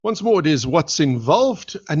Once more, it is What's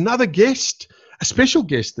Involved. Another guest, a special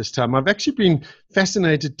guest this time. I've actually been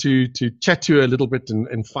fascinated to chat to her a little bit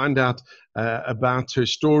and find out about her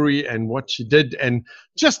story and what she did. And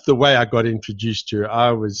just the way I got introduced to her,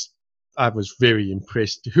 I was very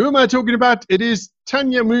impressed. Who am I talking about? It is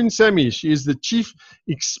Tania Moonsammy. She is the Chief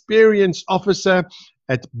Experience Officer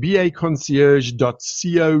at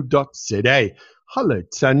baconcierge.co.za. Hello,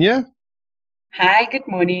 Tania. Hi, good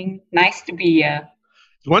morning. Nice to be here.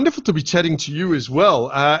 It's wonderful to be chatting to you as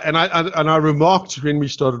well. And I remarked when we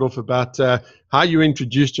started off about how you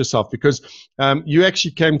introduced yourself, because you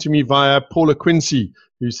actually came to me via Paula Quincy,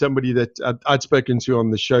 who's somebody that I'd spoken to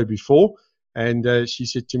on the show before. And she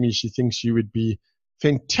said to me she thinks you would be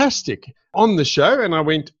fantastic on the show. And I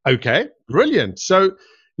went, okay, brilliant. So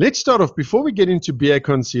let's start off. Before we get into BA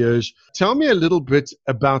Concierge, tell me a little bit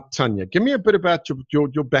about Tania. Give me a bit about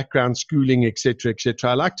your background, schooling, etc.,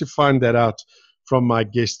 etc. I like to find that out from my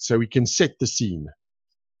guests so we can set the scene.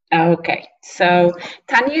 Okay, so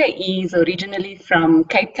Tania is originally from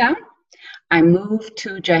Cape Town. I moved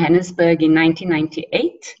to Johannesburg in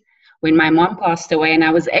 1998 when my mom passed away, and I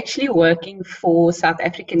was actually working for South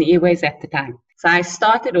African Airways at the time. So I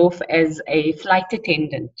started off as a flight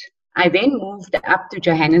attendant. I then moved up to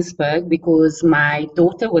Johannesburg because my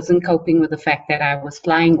daughter wasn't coping with the fact that I was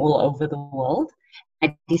flying all over the world.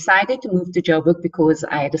 I decided to move to Joburg because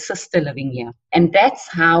I had a sister living here. And that's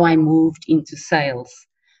how I moved into sales.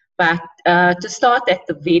 But to start at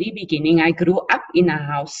the very beginning, I grew up in a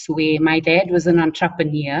house where my dad was an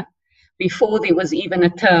entrepreneur before there was even a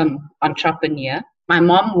term entrepreneur. My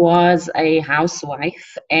mom was a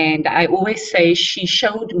housewife, and I always say she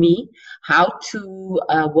showed me how to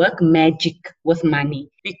work magic with money,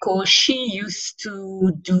 because she used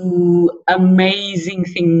to do amazing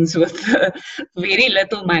things with very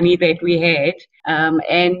little money that we had.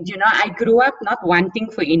 And, you know, I grew up not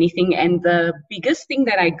wanting for anything. And the biggest thing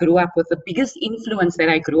that I grew up with, the biggest influence that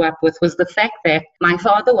I grew up with, was the fact that my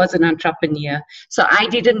father was an entrepreneur. So I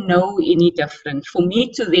didn't know any different. For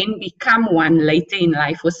me to then become one later in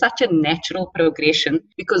life was such a natural progression,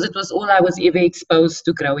 because it was all I was ever exposed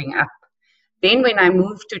to growing up. Then when I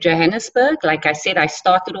moved to Johannesburg, like I said, I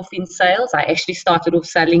started off in sales. I actually started off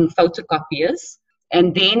selling photocopiers,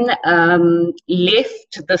 and then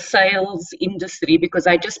left the sales industry because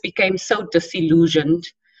I just became so disillusioned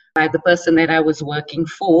by the person that I was working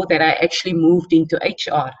for that I actually moved into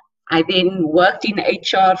HR. I then worked in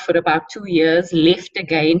HR for about 2 years, left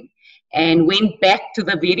again, and went back to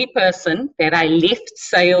the very person that I left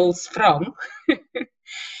sales from.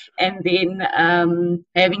 And then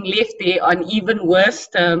having left there on even worse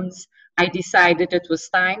terms, I decided it was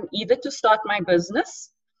time either to start my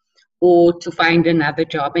business or to find another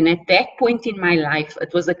job. And at that point in my life,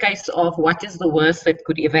 it was a case of what is the worst that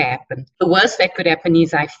could ever happen? The worst that could happen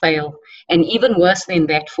is I fail. And even worse than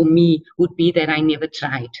that for me would be that I never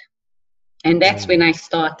tried. And that's when I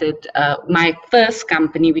started my first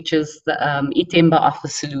company, which is the Itemba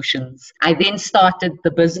Office Solutions. I then started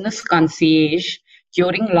the Business Concierge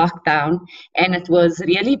during lockdown, and it was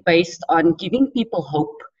really based on giving people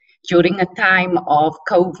hope during a time of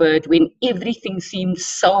COVID when everything seemed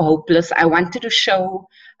so hopeless. I wanted to show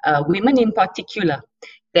women in particular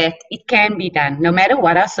that it can be done. No matter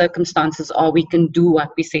what our circumstances are, we can do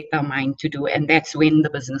what we set our mind to do, and that's when the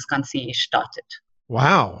Business Concierge started.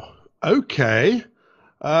 Wow. Okay.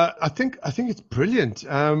 I think it's brilliant.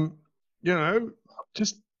 You know,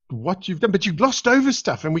 just what you've done, but you've glossed over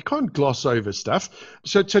stuff, and we can't gloss over stuff.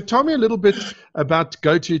 So tell me a little bit about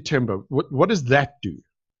Go to Itemba. What does that do?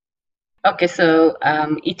 Okay, so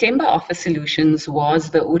Itemba Office Solutions was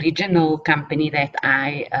the original company that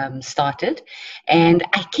I started, and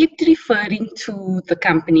I kept referring to the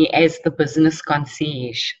company as the Business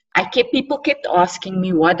Concierge. People kept asking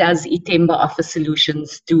me, what does Itemba Office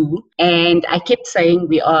Solutions do? And I kept saying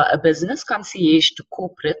we are a business concierge to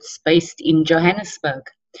corporates based in Johannesburg.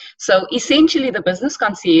 So essentially, the Business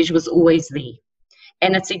Concierge was always there.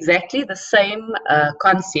 And it's exactly the same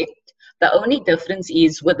concept. The only difference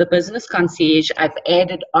is with the Business Concierge, I've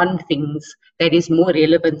added on things that is more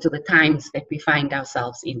relevant to the times that we find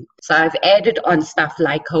ourselves in. So I've added on stuff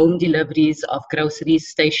like home deliveries of groceries,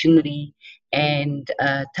 stationery, and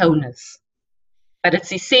toners. But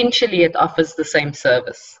it's essentially, it offers the same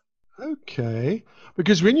service. Okay.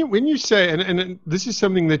 Because when you say, and this is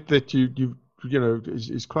something that you know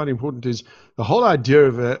is quite important, is the whole idea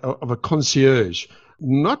of a concierge.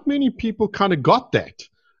 Not many people kind of got that.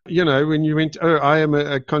 You know, when you went, oh, I am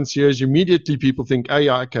a concierge, immediately people think, oh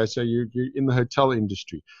yeah, okay, so you're in the hotel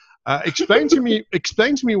industry. Explain to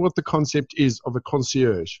me what the concept is of a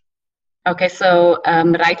concierge. Okay, so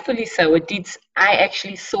rightfully so, it did. I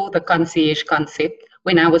actually saw the concierge concept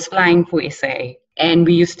when I was flying for SA, and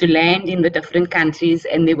we used to land in the different countries,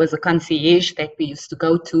 and there was a concierge that we used to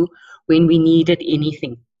go to when we needed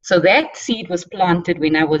anything. So that seed was planted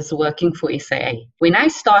when I was working for SAA. When I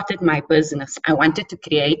started my business, I wanted to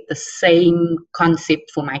create the same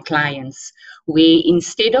concept for my clients, where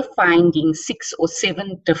instead of finding 6 or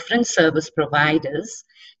 7 different service providers,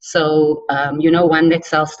 so, one that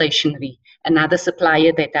sells stationery, another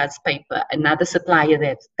supplier that does paper, another supplier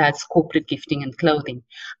that does corporate gifting and clothing.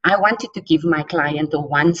 I wanted to give my client a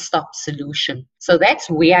one-stop solution. So that's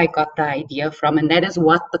where I got the idea from, and that is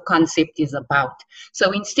what the concept is about.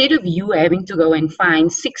 So instead of you having to go and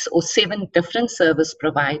find 6 or 7 different service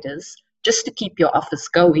providers just to keep your office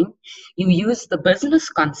going, you use the business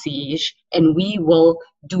concierge and we will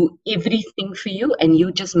do everything for you, and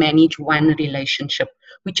you just manage one relationship,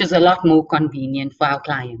 which is a lot more convenient for our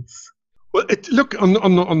clients. Well, look,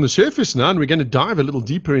 on the surface now, and we're going to dive a little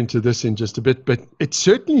deeper into this in just a bit, but it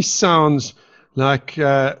certainly sounds like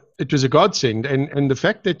it was a godsend. And the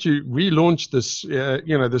fact that you relaunched this,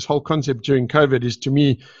 this whole concept during COVID is, to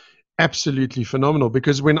me, absolutely phenomenal.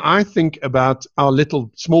 Because when I think about our little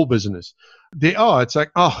small business, it's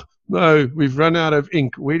like, oh, no, we've run out of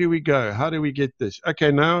ink. Where do we go? How do we get this? Okay,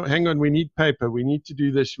 now hang on. We need paper. We need to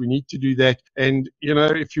do this. We need to do that. And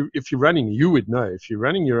if you're running, you would know. If you're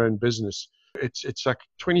running your own business, it's like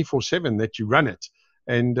 24/7 that you run it.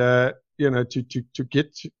 And to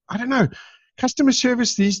get, I don't know, customer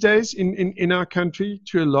service these days in our country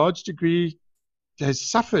to a large degree has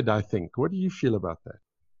suffered, I think. What do you feel about that?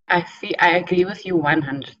 I agree with you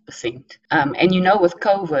 100%. And with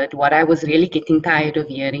COVID, what I was really getting tired of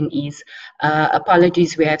hearing is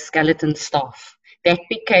apologies, we have skeleton staff. That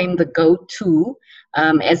became the go-to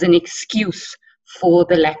as an excuse for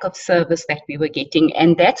the lack of service that we were getting.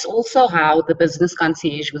 And that's also how the business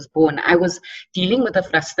concierge was born. I was dealing with the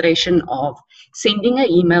frustration of sending an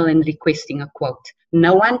email and requesting a quote.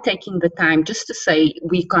 No one taking the time just to say,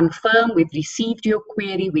 we confirm, we've received your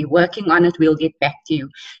query, we're working on it, we'll get back to you.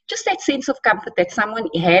 Just that sense of comfort that someone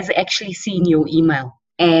has actually seen your email,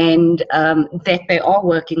 and that they are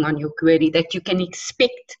working on your query, that you can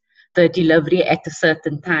expect the delivery at a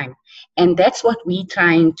certain time. And that's what we're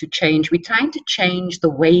trying to change. We're trying to change the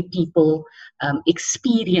way people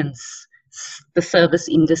experience the service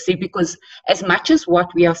industry, because as much as what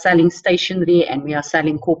we are selling stationery and we are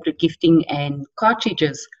selling corporate gifting and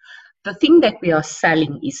cartridges, the thing that we are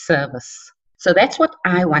selling is service. So that's what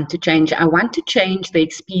I want to change. I want to change the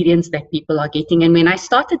experience that people are getting. And when I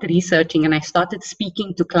started researching and I started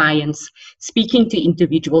speaking to clients, speaking to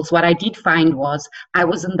individuals, what I did find was I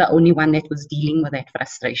wasn't the only one that was dealing with that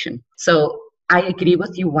frustration. So I agree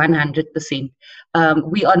with you 100%.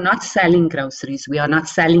 We are not selling groceries. We are not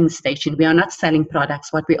selling stationery. We are not selling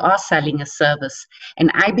products. What we are selling is service.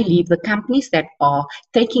 And I believe the companies that are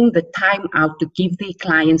taking the time out to give their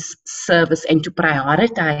clients service and to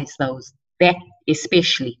prioritize those, that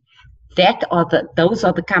especially, those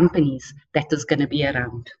are the companies that is going to be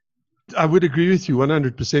around. I would agree with you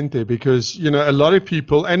 100% there, because, a lot of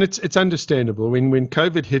people, and it's understandable, when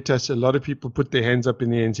COVID hit us, a lot of people put their hands up in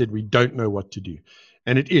the air and said, we don't know what to do.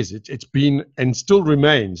 And it's been and still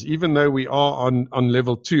remains, even though we are on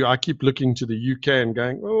level 2. I keep looking to the UK and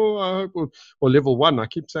going, oh, I hope, or level 1. I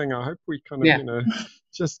keep saying, I hope we kind of,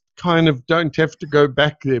 just kind of don't have to go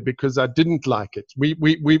back there, because I didn't like it.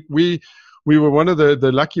 We were one of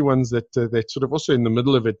the lucky ones that sort of also in the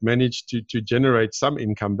middle of it managed to generate some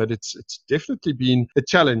income, but it's definitely been a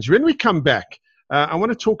challenge. When we come back, I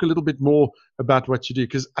want to talk a little bit more about what you do,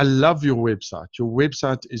 because I love your website. Your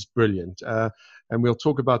website is brilliant, and we'll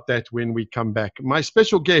talk about that when we come back. My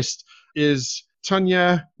special guest is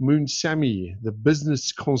Tania Moonsammy, the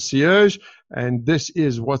business concierge, and this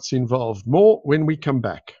is What's Involved. More when we come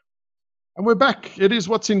back. And we're back. It is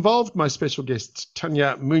What's Involved. My special guest,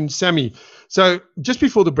 Tania Moonsammy. So just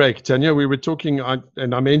before the break, Tania, we were talking,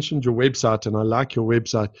 and I mentioned your website, and I like your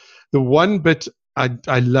website. The one bit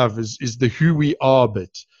I love is the who we are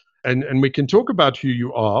bit. And we can talk about who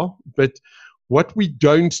you are, but what we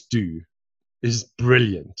don't do is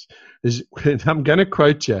brilliant. I'm going to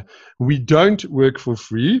quote you. We don't work for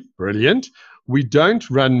free. Brilliant. We don't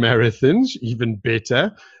run marathons, even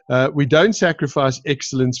better. We don't sacrifice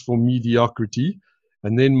excellence for mediocrity.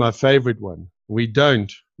 And then my favorite one, we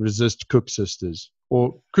don't resist cook sisters,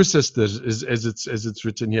 or cook sisters as it's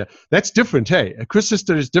written here. That's different, hey? A cook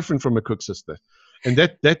sister is different from a cook sister. And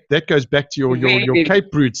that goes back to your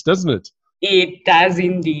Cape roots, doesn't it? It does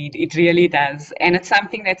indeed. It really does. And it's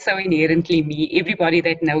something that's so inherently me. Everybody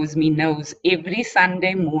that knows me knows every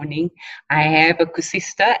Sunday morning I have a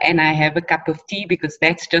kusista and I have a cup of tea because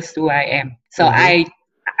that's just who I am. So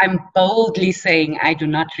I'm boldly saying I do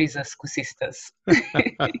not resist kusistas.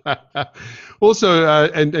 Also,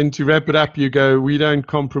 and to wrap it up, you go, we don't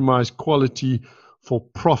compromise quality for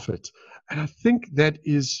profit. And I think that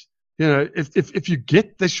is, if you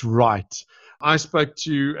get this right. I spoke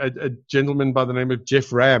to a gentleman by the name of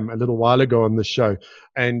Jeff Ram a little while ago on the show,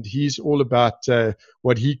 and he's all about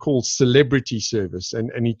what he calls celebrity service.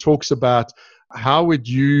 And he talks about how would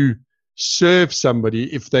you serve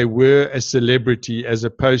somebody if they were a celebrity as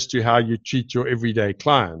opposed to how you treat your everyday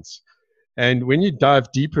clients. And when you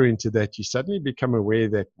dive deeper into that, you suddenly become aware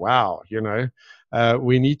that, wow,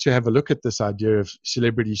 we need to have a look at this idea of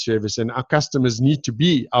celebrity service, and our customers need to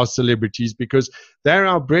be our celebrities because they're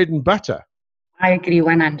our bread and butter. I agree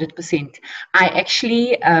 100%. I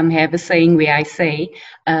actually have a saying where I say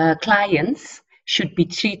clients should be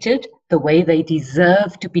treated the way they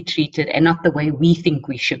deserve to be treated and not the way we think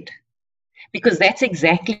we should. Because that's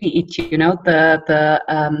exactly it,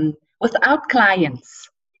 without clients,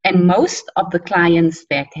 and most of the clients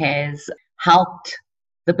that has helped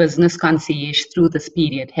the business concierge through this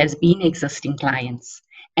period has been existing clients.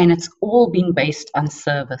 And it's all been based on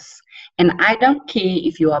service. And I don't care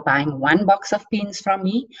if you are buying one box of pens from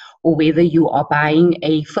me or whether you are buying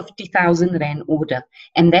a 50,000 Rand order.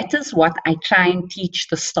 And that is what I try and teach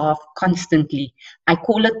the staff constantly. I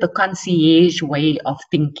call it the concierge way of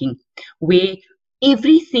thinking, where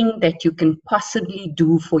everything that you can possibly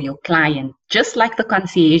do for your client, just like the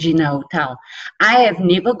concierge in a hotel. I have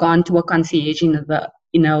never gone to a concierge in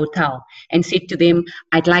a hotel and said to them,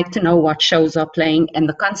 I'd like to know what shows are playing. And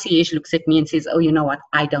the concierge looks at me and says, oh, you know what?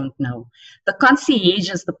 I don't know. The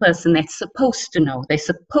concierge is the person that's supposed to know. They're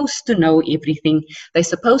supposed to know everything. They're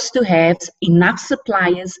supposed to have enough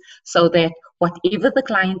suppliers so that whatever the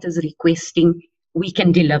client is requesting, we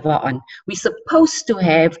can deliver on. We're supposed to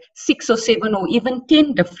have 6 or 7 or even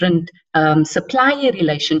 10 different supplier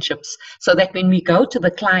relationships so that when we go to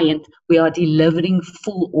the client, we are delivering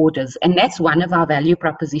full orders. And that's one of our value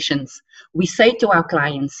propositions. We say to our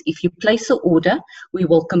clients, if you place an order, we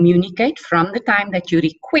will communicate from the time that you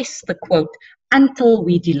request the quote until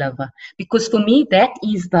we deliver. Because for me, that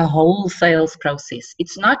is the whole sales process.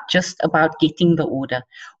 It's not just about getting the order.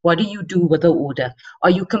 What do you do with the order? Are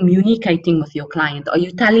you communicating with your client? Are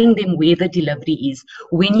you telling them where the delivery is?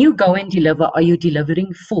 When you go and deliver, are you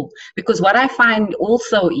delivering full? Because what I find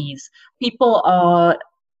also is people are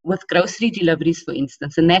with grocery deliveries, for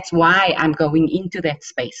instance, and that's why I'm going into that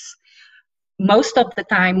space. Most of the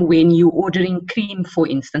time when you're ordering cream, for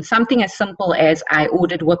instance, something as simple as I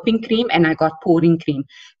ordered whipping cream and I got pouring cream,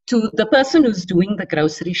 to the person who's doing the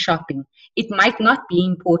grocery shopping, it might not be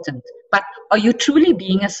important. But are you truly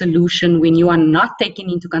being a solution when you are not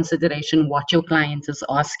taking into consideration what your client is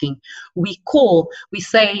asking? We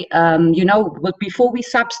say, before we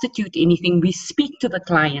substitute anything, we speak to the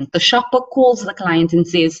client. The shopper calls the client and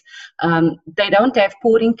says, they don't have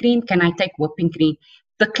pouring cream, can I take whipping cream?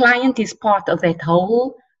 The client is part of that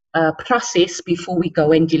whole process before we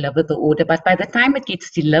go and deliver the order. But by the time it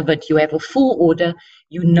gets delivered, you have a full order.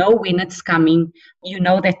 You know when it's coming. You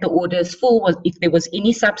know that the order is full. If there was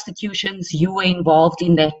any substitutions, you were involved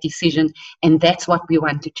in that decision. And that's what we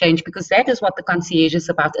want to change, because that is what the concierge is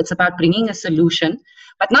about. It's about bringing a solution,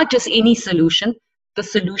 but not just any solution, the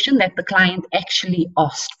solution that the client actually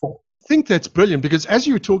asked for. I think that's brilliant, because as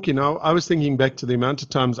you were talking, I was thinking back to the amount of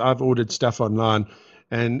times I've ordered stuff online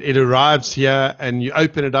and it arrives here and you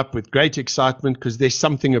open it up with great excitement because there's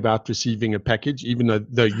something about receiving a package, even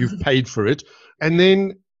though you've paid for it. And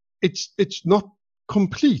then it's not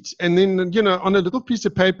complete. And then, on a little piece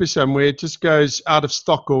of paper somewhere, it just goes out of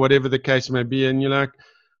stock or whatever the case may be. And you're like,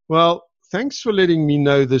 well, thanks for letting me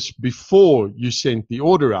know this before you sent the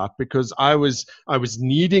order out, because I was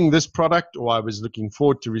needing this product, or I was looking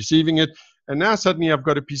forward to receiving it. And now suddenly I've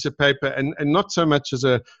got a piece of paper, and not so much as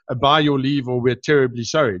a buy your leave or we're terribly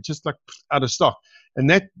sorry, just like out of stock. And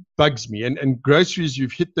that bugs me. And groceries,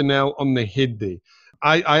 you've hit the nail on the head there.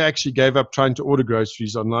 I actually gave up trying to order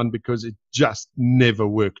groceries online because it just never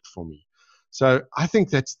worked for me. So I think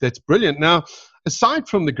that's brilliant. Now, aside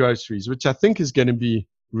from the groceries, which I think is going to be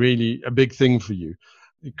really a big thing for you,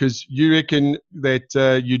 because you reckon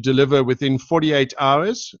that you deliver within 48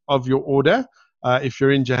 hours of your order. If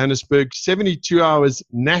you're in Johannesburg, 72 hours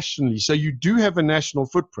nationally. So you do have a national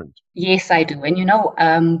footprint. Yes, I do.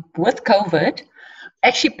 And with COVID,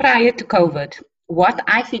 actually prior to COVID, what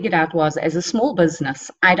I figured out was, as a small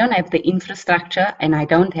business, I don't have the infrastructure and I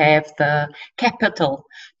don't have the capital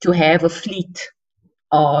to have a fleet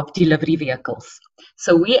of delivery vehicles.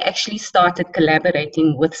 So we actually started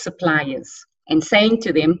collaborating with suppliers and saying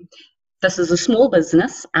to them, this is a small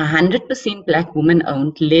business, 100% Black woman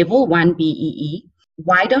owned, level 1 BEE.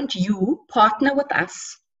 Why don't you partner with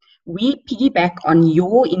us? We piggyback on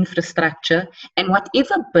your infrastructure, and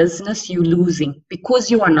whatever business you're losing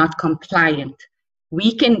because you are not compliant,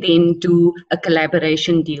 we can then do a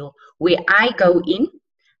collaboration deal where I go in,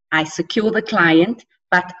 I secure the client,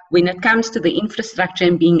 but when it comes to the infrastructure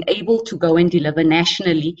and being able to go and deliver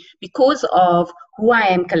nationally, because of who I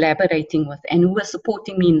am collaborating with and who are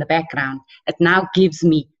supporting me in the background, it now gives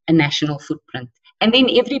me a national footprint. And then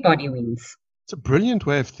everybody wins. It's a brilliant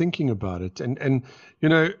way of thinking about it. And you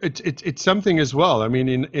know, it's something as well. I mean,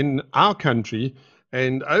 in our country,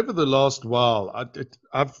 and over the last while,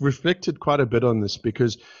 I've reflected quite a bit on this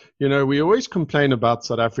because, you know, we always complain about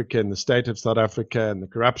South Africa and the state of South Africa and the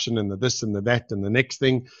corruption and the this and the that and the next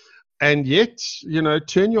thing. And yet, you know,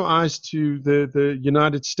 turn your eyes to the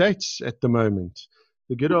United States at the moment,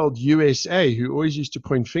 the good old USA, who always used to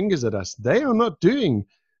point fingers at us. They are not doing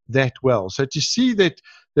that well. So to see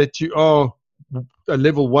that you are a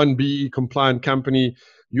level 1 BE compliant company,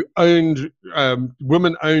 you owned,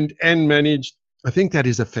 women owned and managed, I think that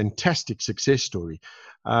is a fantastic success story.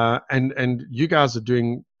 And you guys are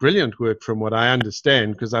doing brilliant work from what I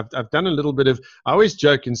understand, because I've done a little bit of, I always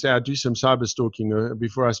joke and say I do some cyber stalking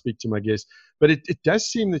before I speak to my guests, but it does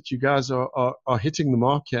seem that you guys are hitting the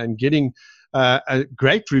mark here and getting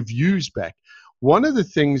great reviews back. One of the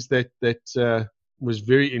things that was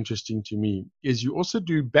very interesting to me is you also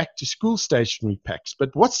do back to school stationery packs, but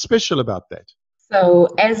what's special about that? So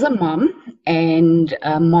as a mom and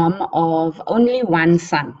a mom of only one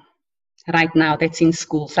son right now that's in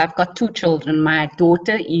school, so I've got 2 children. My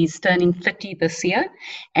daughter is turning 30 this year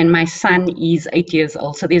and my son is 8 years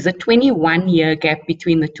old. So there's a 21-year gap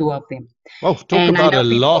between the 2 of them. Oh, talk about a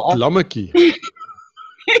lot, Lomaki.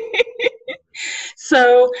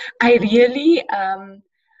 So I really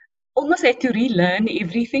almost had to relearn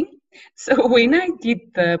everything. So when I did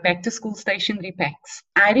the back to school stationery packs,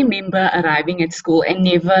 I remember arriving at school and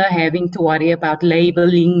never having to worry about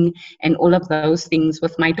labeling and all of those things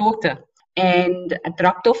with my daughter. And I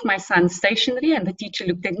dropped off my son's stationery and the teacher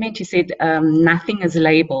looked at me and she said, nothing is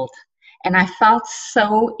labeled. And I felt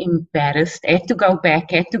so embarrassed. I had to go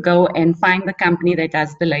back, had to go and find the company that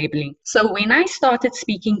does the labeling. So when I started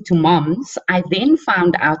speaking to moms, I then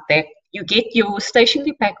found out that you get your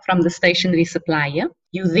stationery pack from the stationery supplier.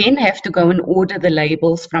 You then have to go and order the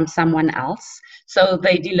labels from someone else. So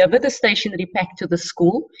they deliver the stationery pack to the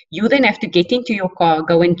school. You then have to get into your car,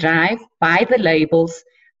 go and drive, buy the labels.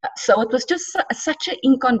 So it was just such an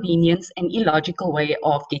inconvenience and illogical way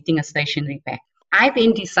of getting a stationery pack. I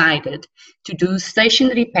then decided to do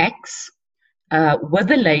stationery packs with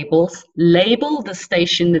the labels, label the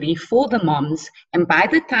stationery for the moms, and by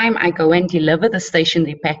the time I go and deliver the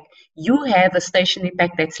stationery pack, you have a stationery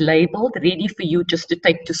pack that's labeled, ready for you just to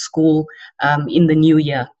take to school in the new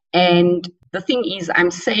year. And the thing is, I'm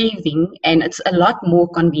saving, and it's a lot more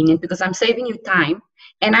convenient because I'm saving you time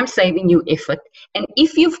and I'm saving you effort. And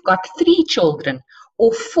if you've got 3 children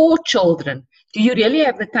or 4 children, do you really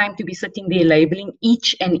have the time to be sitting there labeling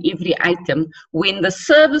each and every item when the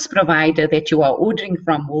service provider that you are ordering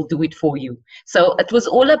from will do it for you? So it was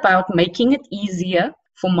all about making it easier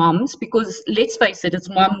for moms, because let's face it, it's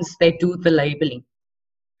moms that do the labeling.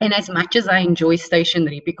 And as much as I enjoy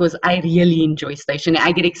stationery, because I really enjoy stationery,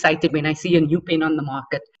 I get excited when I see a new pen on the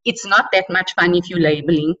market. It's not that much fun if you're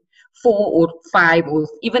labeling 4 or 5 or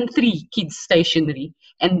even 3 kids' stationery.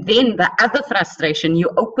 And then the other frustration,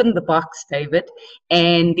 you open the box, David,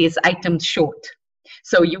 and there's items short.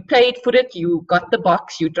 So you paid for it, you got the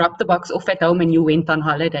box, you dropped the box off at home and you went on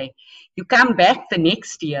holiday. You come back the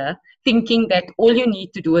next year thinking that all you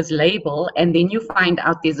need to do is label, and then you find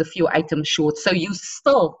out there's a few items short. So you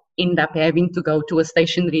still end up having to go to a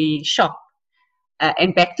stationery shop.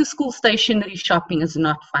 And back to school stationery shopping is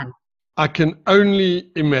not fun. I can only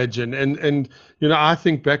imagine. And you know, I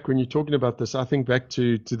think back when you're talking about this, I think back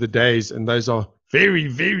to the days, and those are very,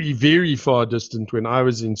 very, very far distant. When I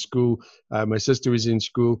was in school, my sister was in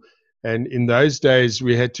school, and in those days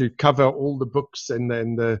we had to cover all the books and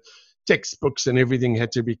the textbooks and everything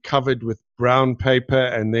had to be covered with brown paper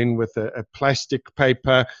and then with a plastic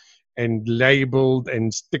paper and labeled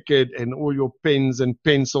and stickered, and all your pens and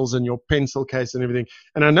pencils and your pencil case and everything.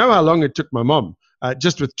 And I know how long it took my mom,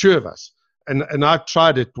 just with 2 of us. And I've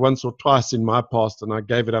tried it once or twice in my past, and I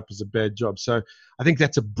gave it up as a bad job. So I think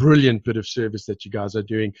that's a brilliant bit of service that you guys are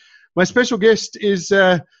doing. My special guest is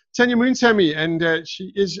Tania Moonsammy, and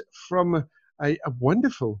she is from a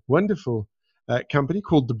wonderful, wonderful company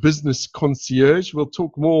called the Business Concierge. We'll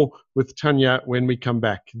talk more with Tania when we come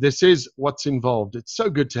back. This is What's Involved. It's so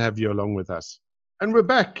good to have you along with us. And we're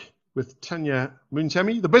back with Tania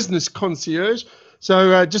Moonsammy, the Business Concierge.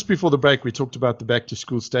 So just before the break, we talked about the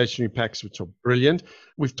back-to-school stationery packs, which are brilliant.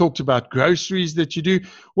 We've talked about groceries that you do.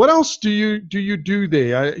 What else do you do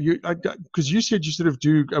there? Because you said you sort of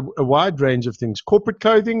do a wide range of things, corporate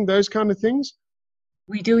clothing, those kind of things.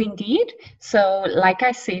 We do indeed. So like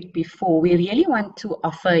I said before, we really want to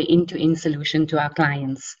offer an end-to-end solution to our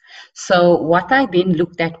clients. So what I then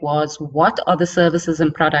looked at was, what are the services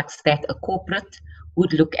and products that a corporate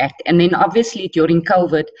would look at? And then obviously during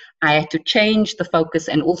COVID, I had to change the focus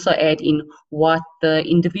and also add in what the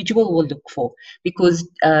individual will look for, because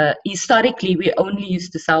historically we only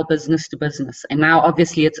used to sell business to business, and now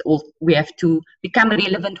obviously we have to become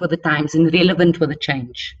relevant with the times and relevant with the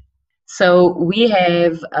change. So we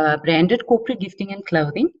have branded corporate gifting and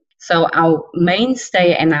clothing. So our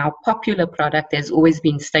mainstay and our popular product has always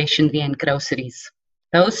been stationery and groceries.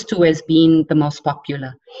 Those two has been the most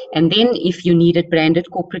popular. And then if you needed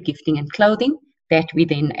branded corporate gifting and clothing, that we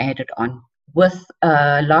then added on. With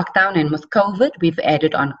lockdown and with COVID, we've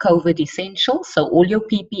added on COVID essentials. So all your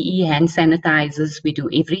PPE, hand sanitizers, we do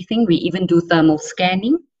everything. We even do thermal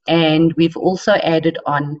scanning. And we've also added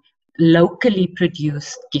on locally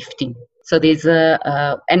produced gifting. So there's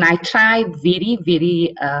and I try very,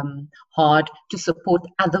 very hard to support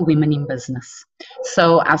other women in business.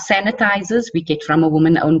 So our sanitizers we get from a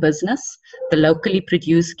woman-owned business, the locally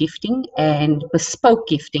produced gifting and bespoke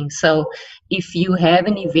gifting. So if you have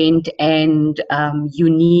an event and you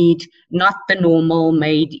need not the normal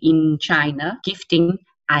made in China gifting,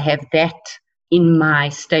 I have that in my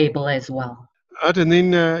stable as well. And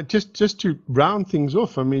then just to round things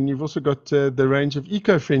off, I mean, you've also got the range of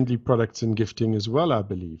eco-friendly products and gifting as well, I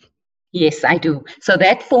believe. Yes, I do. So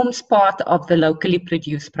that forms part of the locally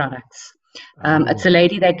produced products. It's a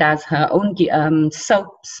lady that does her own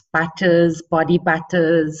soaps, butters, body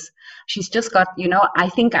butters. She's just got, I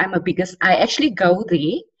think I actually go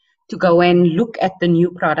there to go and look at the new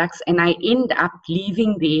products, and I end up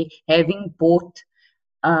leaving there having bought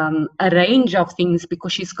a range of things,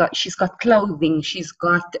 because she's got clothing, she's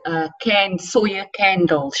got soya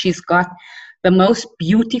candles, she's got the most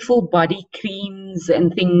beautiful body creams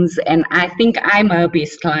and things, and I think I'm her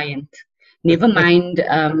best client. Never mind,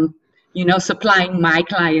 supplying my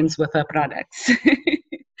clients with her products.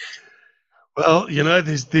 Well,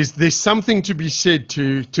 there's something to be said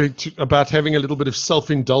to about having a little bit of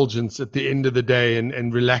self-indulgence at the end of the day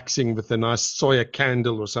and relaxing with a nice soya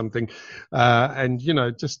candle or something, and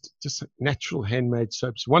just natural handmade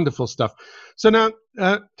soaps, wonderful stuff. So now,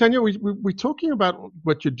 Tania, we're talking about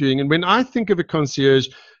what you're doing, and when I think of a concierge,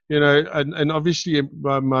 and obviously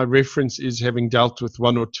my reference is having dealt with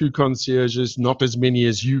one or two concierges, not as many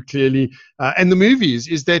as you clearly, and the movies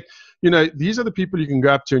is that. These are the people you can go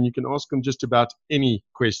up to and you can ask them just about any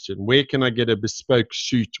question. Where can I get a bespoke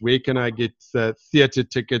suit? Where can I get theater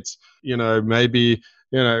tickets? Maybe,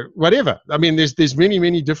 whatever. I mean, there's many,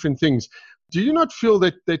 many different things. Do you not feel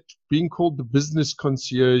that being called the business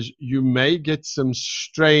concierge, you may get some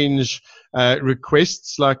strange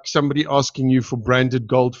requests, like somebody asking you for branded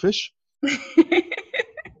goldfish? The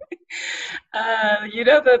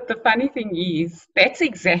funny thing is, that's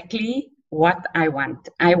exactly what I want.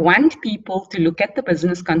 I want people to look at the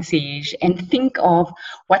business concierge and think of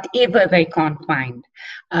whatever they can't find.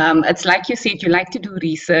 It's like you said, you like to do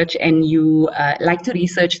research, and you like to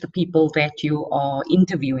research the people that you are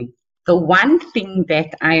interviewing. The one thing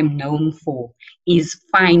that I am known for is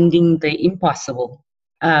finding the impossible.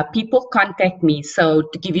 People contact me. So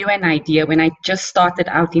to give you an idea, when I just started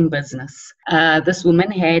out in business, this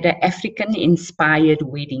woman had an African-inspired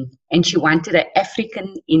wedding, and she wanted an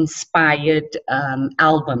African-inspired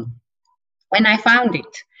album. When I found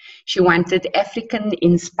it, she wanted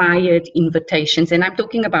African-inspired invitations, and I'm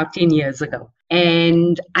talking about 10 years ago,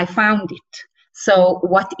 and I found it. So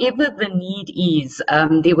whatever the need is,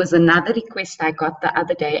 there was another request I got the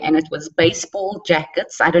other day, and it was baseball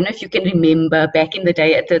jackets. I don't know if you can remember, back in the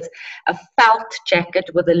day, it was a felt jacket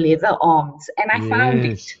with the leather arms, and I found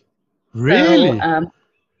it. Really? So,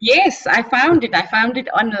 yes, I found it. I found it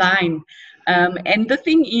online. And the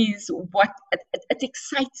thing is, what it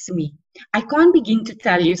excites me. I can't begin to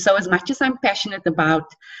tell you. So as much as I'm passionate about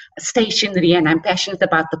stationery and I'm passionate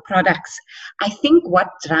about the products, I think what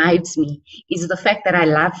drives me is the fact that I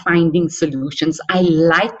love finding solutions. I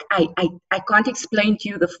can't explain to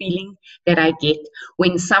you the feeling that I get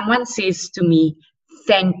when someone says to me,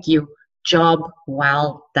 thank you, job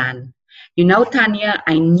well done. You know, Tanya,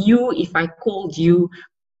 I knew if I called you,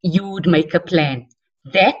 you would make a plan.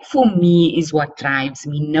 That for me is what drives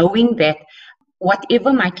me, knowing that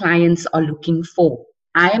whatever my clients are looking for,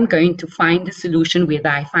 I am going to find a solution, whether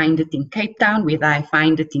I find it in Cape Town, whether I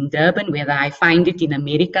find it in Durban, whether I find it in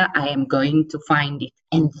America, I am going to find it.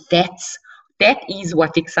 And that is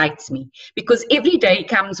what excites me, because every day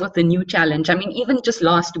comes with a new challenge. I mean, even just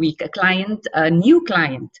last week, a new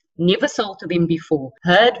client, never sold to them before,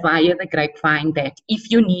 heard via the grapevine that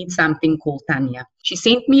if you need something, call Tania. She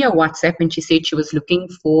sent me a WhatsApp and she said she was looking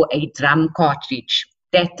for a drum cartridge.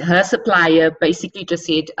 That her supplier basically just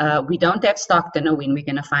said, we don't have stock, don't know when we're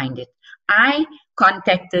going to find it. I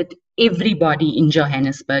contacted everybody in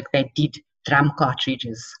Johannesburg that did drum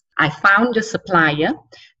cartridges. I found a supplier.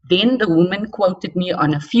 Then the woman quoted me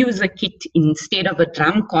on a fuser kit instead of a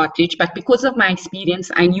drum cartridge. But because of my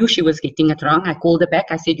experience, I knew she was getting it wrong. I called her back.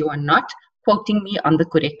 I said, you are not quoting me on the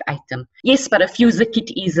correct item. Yes, but a fuser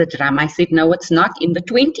kit is a drum. I said, no, it's not. In the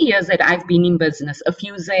 20 years that I've been in business, a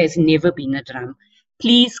fuser has never been a drum.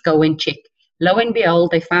 Please go and check. Lo and behold,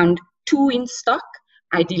 they found 2 in stock.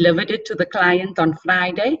 I delivered it to the client on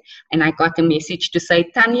Friday, and I got a message to say,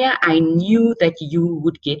 Tanya, I knew that you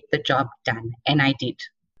would get the job done, and I did.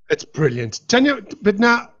 It's brilliant. Tanya, but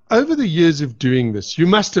now, over the years of doing this, you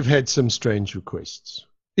must have had some strange requests.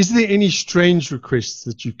 Is there any strange requests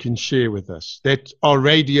that you can share with us that are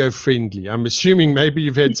radio friendly? I'm assuming maybe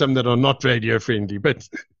you've had some that are not radio friendly, but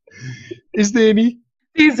is there any?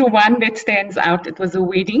 There's one that stands out. It was a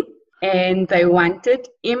wedding, and they wanted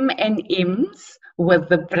M&Ms with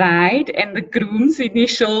the bride and the groom's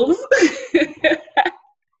initials.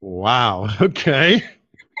 Wow, okay.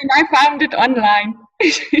 And I found it online.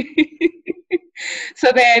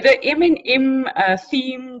 So they had an M&M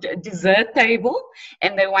themed dessert table,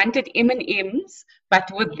 and they wanted M&Ms,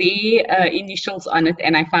 but with their initials on it,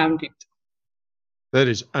 and I found it. That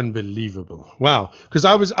is unbelievable. Wow. Because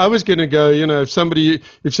I was going to go, you know, if somebody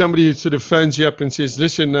sort of phones you up and says,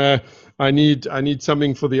 listen, I need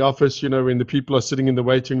something for the office, you know, when the people are sitting in the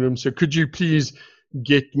waiting room. So could you please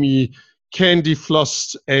get me candy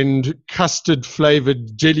floss and custard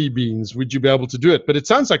flavored jelly beans? Would you be able to do it? But it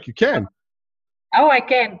sounds like you can. Oh, I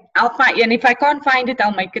can. I'll find, and if I can't find it,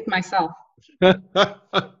 I'll make it myself.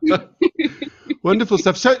 Wonderful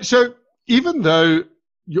stuff. So even though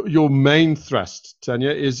your main thrust,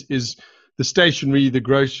 Tanya, is the stationery, the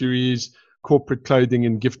groceries, corporate clothing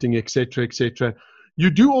and gifting, etc., etc., you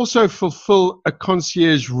do also fulfill a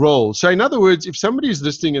concierge role. So in other words, if somebody is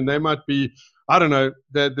listening and they might be, I don't know,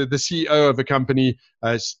 the CEO of a company,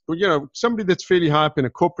 you know, somebody that's fairly high up in a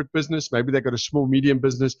corporate business, maybe they've got a small, medium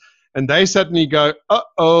business, and they suddenly go,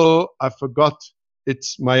 uh-oh, I forgot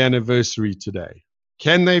it's my anniversary today.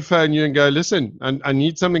 Can they phone you and go, listen, I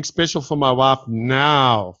need something special for my wife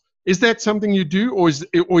now? Is that something you do, or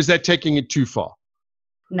is that taking it too far?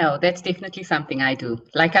 No, that's definitely something I do,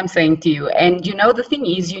 like I'm saying to you. And you know, the thing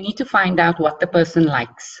is, you need to find out what the person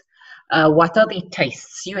likes. What are their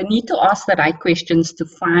tastes? You need to ask the right questions to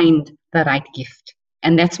find the right gift.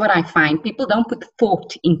 And that's what I find. People don't put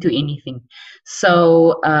thought into anything.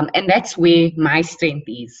 So, and that's where my strength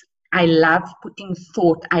is. I love putting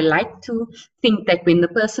thought. I like to think that when the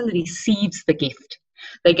person receives the gift,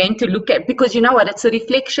 they're going to look at, because you know what, it's a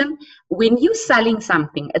reflection. When you're selling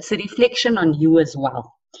something, it's a reflection on you as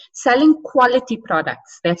well. Selling quality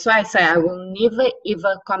products. That's why I say I will never,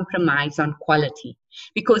 ever compromise on quality,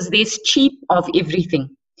 because there's cheap of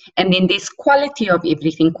everything. And then there's quality of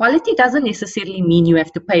everything. Quality doesn't necessarily mean you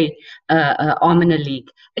have to pay arm and a leg.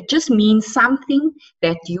 It just means something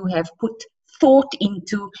that you have put thought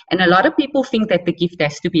into, and a lot of people think that the gift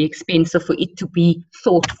has to be expensive for it to be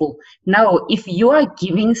thoughtful. No, if you are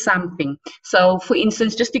giving something, so for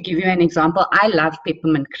instance, just to give you an example, I love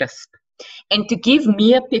peppermint crisp, and to give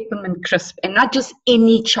me a peppermint crisp and not just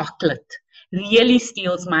any chocolate really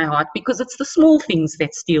steals my heart, because it's the small things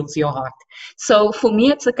that steals your heart. So for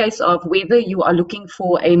me, it's a case of whether you are looking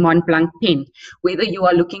for a Mont Blanc pen, whether you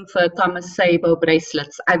are looking for Thomas Sabo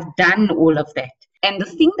bracelets. I've done all of that. And the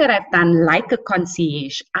thing that I've done, like a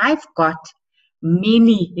concierge, I've got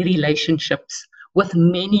many relationships with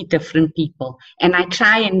many different people. And I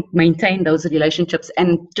try and maintain those relationships.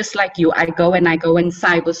 And just like you, I go and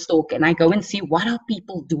cyber stalk, and I go and see what are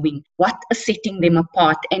people doing, what is setting them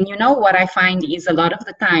apart. And you know what I find is a lot of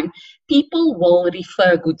the time, people will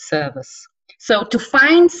refer good service. So to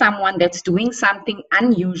find someone that's doing something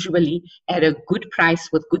unusually at a good price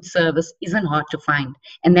with good service isn't hard to find.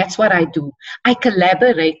 And that's what I do. I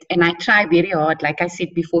collaborate, and I try very hard, like I said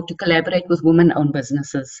before, to collaborate with women-owned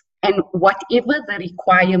businesses. And whatever the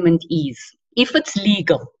requirement is, if it's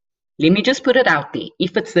legal, let me just put it out there.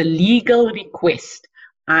 If it's a legal request,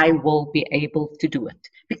 I will be able to do it,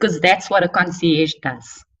 because that's what a concierge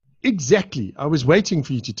does. Exactly. I was waiting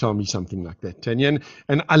for you to tell me something like that, Tanya.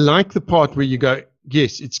 And I like the part where you go,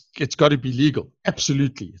 yes, it's got to be legal.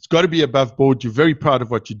 Absolutely. It's got to be above board. You're very proud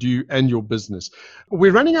of what you do and your business.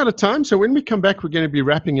 We're running out of time. So when we come back, we're going to be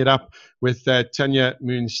wrapping it up with Tania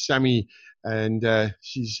Moonsammy, and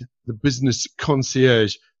she's the business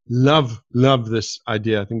concierge. Love this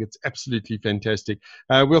idea. I think it's absolutely fantastic.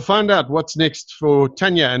 We'll find out what's next for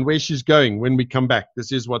Tania and where she's going when we come back.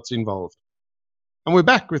 This is what's involved. And we're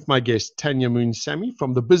back with my guest, Tania Moonsammy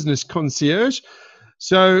from the Business Concierge.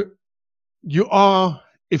 So you are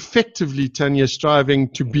effectively, Tania, striving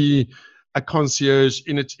to be a concierge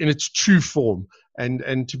in its true form,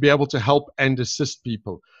 and to be able to help and assist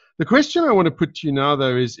people. The question I want to put to you now,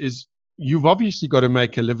 though, is you've obviously got to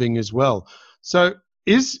make a living as well. So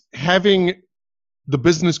is having the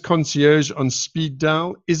Business Concierge on speed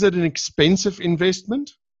dial, is it an expensive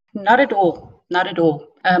investment? Not at all. Not at all.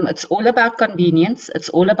 It's all about convenience. It's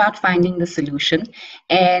all about finding the solution.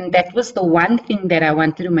 And that was the one thing that I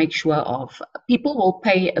wanted to make sure of. People will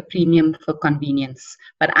pay a premium for convenience,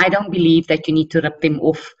 but I don't believe that you need to rip them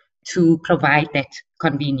off to provide that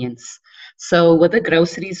convenience. So with the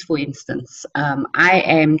groceries, for instance, I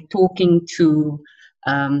am talking to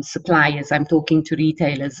suppliers, I'm talking to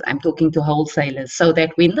retailers, I'm talking to wholesalers, so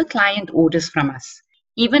that when the client orders from us,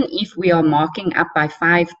 even if we are marking up by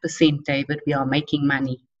 5%, David, we are making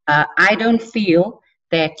money. I don't feel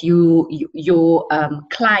that your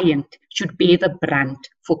client should bear the brunt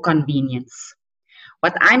for convenience.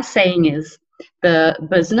 What I'm saying is, the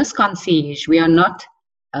Business Concierge, we are not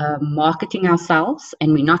marketing ourselves,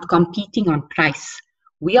 and we're not competing on price.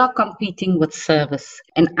 We are competing with service.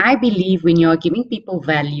 And I believe when you're giving people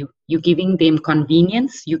value, you're giving them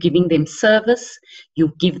convenience, you're giving them service,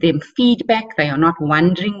 you give them feedback. They are not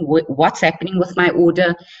wondering what's happening with my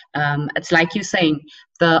order. It's like you're saying,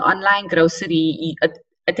 the online grocery,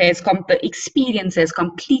 the experience has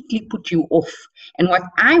completely put you off. And what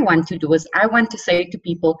I want to do is, I want to say to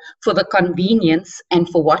people, for the convenience and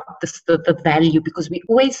for what the value, because we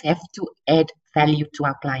always have to add value to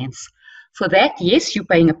our clients. For that, yes, you're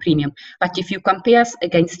paying a premium. But if you compare us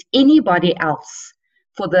against anybody else,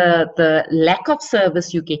 for the lack of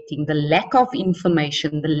service you're getting, the lack of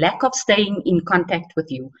information, the lack of staying in contact with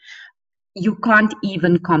you, you can't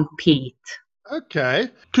even compare it. Okay.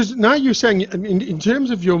 Because now you're saying, in terms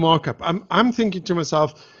of your markup, I'm thinking to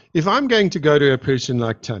myself, if I'm going to go to a person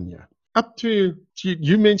like Tania, up to,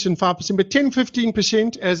 you mentioned 5%, but 10,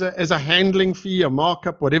 15% as a handling fee, a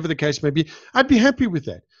markup, whatever the case may be, I'd be happy with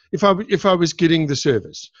that if I was getting the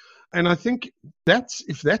service. And I think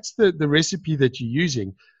if that's the recipe that you're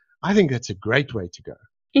using, I think that's a great way to go.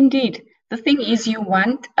 Indeed. The thing is,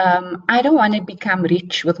 I don't want to become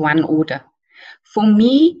rich with one order. For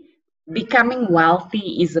me, becoming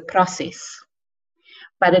wealthy is a process,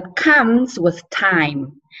 but it comes with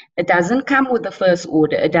time. It doesn't come with the first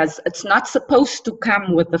order. It's not supposed to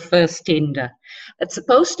come with the first tender. It's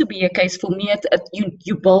supposed to be a case, for me,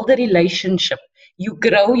 you build a relationship. You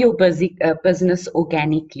grow your business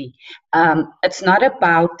organically. It's not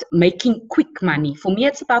about making quick money. For me,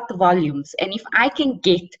 it's about the volumes. And if I can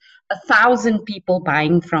get 1,000 people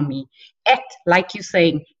buying from me at, like you're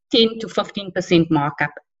saying, 10 to 15%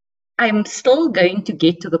 markup, I'm still going to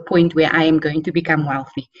get to the point where I am going to become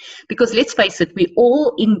wealthy. Because let's face it, we're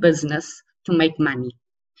all in business to make money.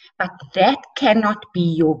 But that cannot be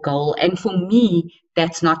your goal. And for me,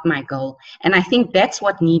 that's not my goal. And I think that's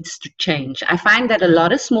what needs to change. I find that a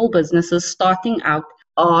lot of small businesses starting out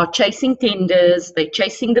are chasing tenders, they're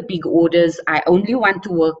chasing the big orders. I only want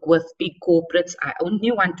to work with big corporates. I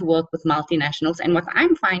only want to work with multinationals. And what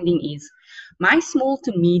I'm finding is, my small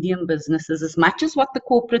to medium businesses, as much as what the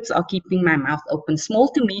corporates are keeping my mouth open, small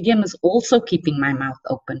to medium is also keeping my mouth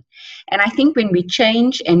open. And I think when we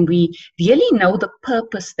change and we really know the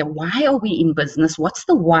purpose, the why are we in business, what's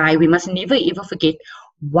the why, we must never ever forget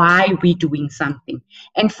why we're doing something.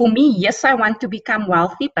 And for me, yes, I want to become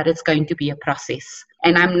wealthy, but it's going to be a process.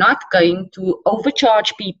 And I'm not going to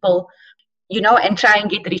overcharge people, and try and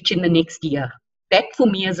get rich in the next year. that for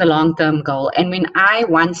me is a long-term goal. And when I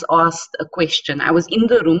once asked a question, I was in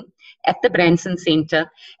the room at the Branson Center,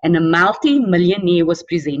 and a multi-millionaire was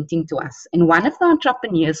presenting to us. And one of the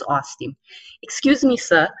entrepreneurs asked him, "Excuse me,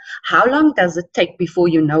 sir, how long does it take before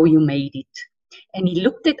you know you made it?" And he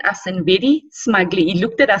looked at us, and very smugly, he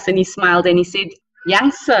looked at us and he smiled and he said,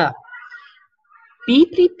 "Young sir, be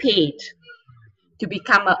prepared to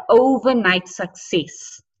become an overnight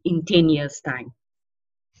success in 10 years' time."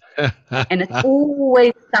 And it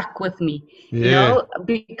always stuck with me. You Yeah. know,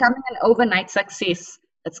 becoming an overnight success,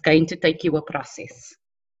 it's going to take you a process.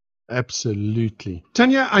 Absolutely.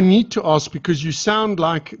 Tania, I need to ask, because you sound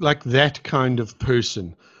like that kind of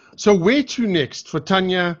person. So where to next for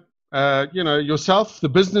Tania? Yourself, the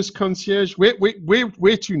business concierge.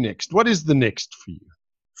 Where to next? What is the next for you?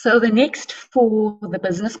 So the next for the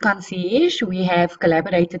business concierge, we have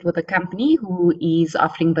collaborated with a company who is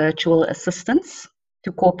offering virtual assistance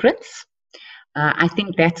to corporates. I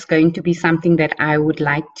think that's going to be something that I would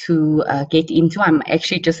like to get into. I'm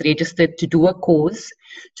actually just registered to do a course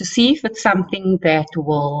to see if it's something that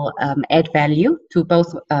will add value to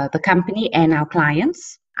both the company and our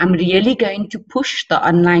clients. I'm really going to push the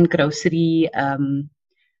online grocery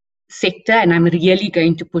sector, and I'm really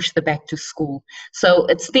going to push the back to school. So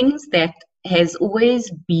it's things that has always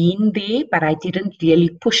been there, but I didn't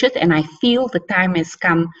really push it, and I feel the time has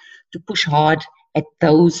come to push hard at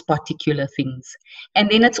those particular things. And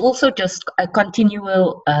then it's also just a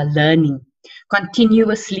continual learning,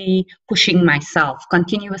 continuously pushing myself,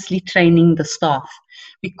 continuously training the staff,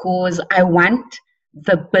 because I want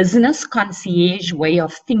the business concierge way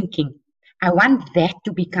of thinking. I want that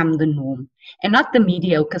to become the norm and not the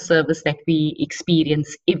mediocre service that we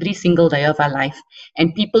experience every single day of our life,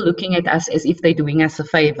 and people looking at us as if they're doing us a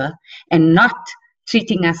favor and not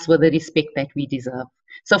treating us with the respect that we deserve.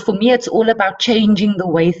 So for me, it's all about changing the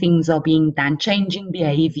way things are being done, changing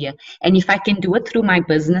behavior. And if I can do it through my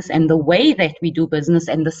business and the way that we do business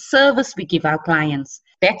and the service we give our clients,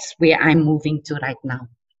 that's where I'm moving to right now.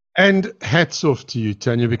 And hats off to you,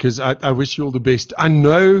 Tania, because I wish you all the best. I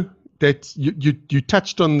know that you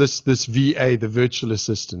touched on this VA, the virtual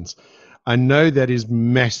assistants. I know that is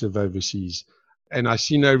massive overseas. And I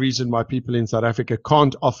see no reason why people in South Africa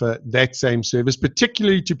can't offer that same service,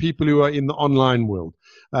 particularly to people who are in the online world.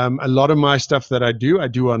 A lot of my stuff that I do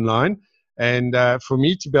online. And for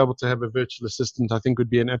me to be able to have a virtual assistant, I think would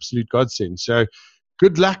be an absolute godsend. So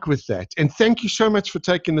good luck with that. And thank you so much for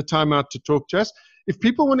taking the time out to talk to us. If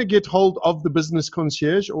people want to get hold of the business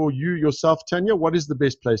concierge or you yourself, Tania, what is the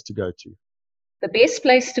best place to go to? The best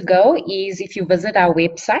place to go is if you visit our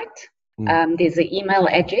website. There's an email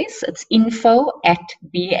address. It's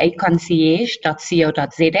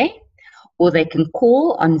info@baconcierge.co.za, or they can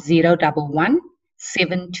call on 011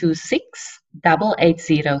 726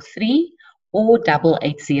 8803 or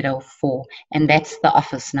 8804, and that's the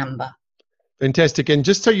office number. Fantastic. And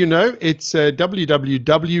just so you know, it's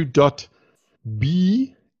www.ba,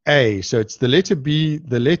 so it's the letter B,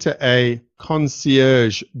 the letter A,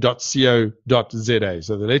 concierge.co.za.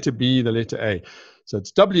 So the letter B, the letter A. So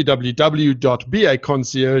it's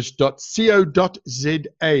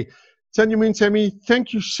www.baconcierge.co.za. Tania Moonsammy,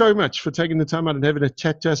 thank you so much for taking the time out and having a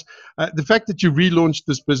chat to us. The fact that you relaunched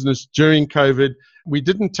this business during COVID, we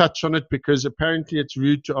didn't touch on it because apparently it's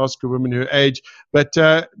rude to ask a woman her age, but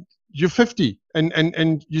you're 50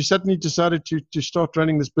 and you suddenly decided to start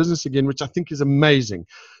running this business again, which I think is amazing.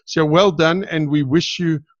 So well done, and we wish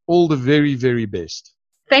you all the very, very best.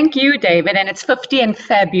 Thank you, David, and it's 50 and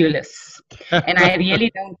fabulous. And I really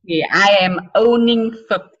don't care. I am owning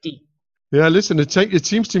 50. Yeah, listen, it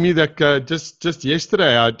seems to me that just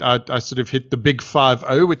yesterday I sort of hit the big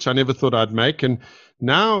 50, which I never thought I'd make, and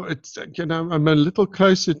now it's I'm a little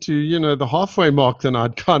closer to the halfway mark than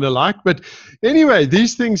I'd kind of like. But anyway,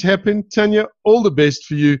 these things happen. Tania, all the best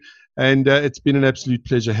for you, and it's been an absolute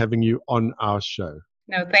pleasure having you on our show.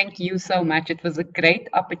 No, thank you so much. It was a great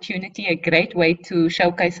opportunity, a great way to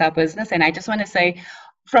showcase our business, and I just want to say,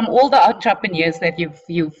 from all the entrepreneurs that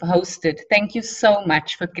you've hosted, thank you so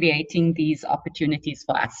much for creating these opportunities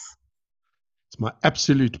for us. It's my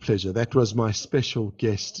absolute pleasure. That was my special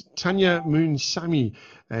guest, Tania Moonsammy,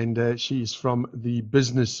 and she's from the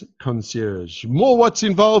Business Concierge. More What's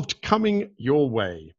Involved coming your way.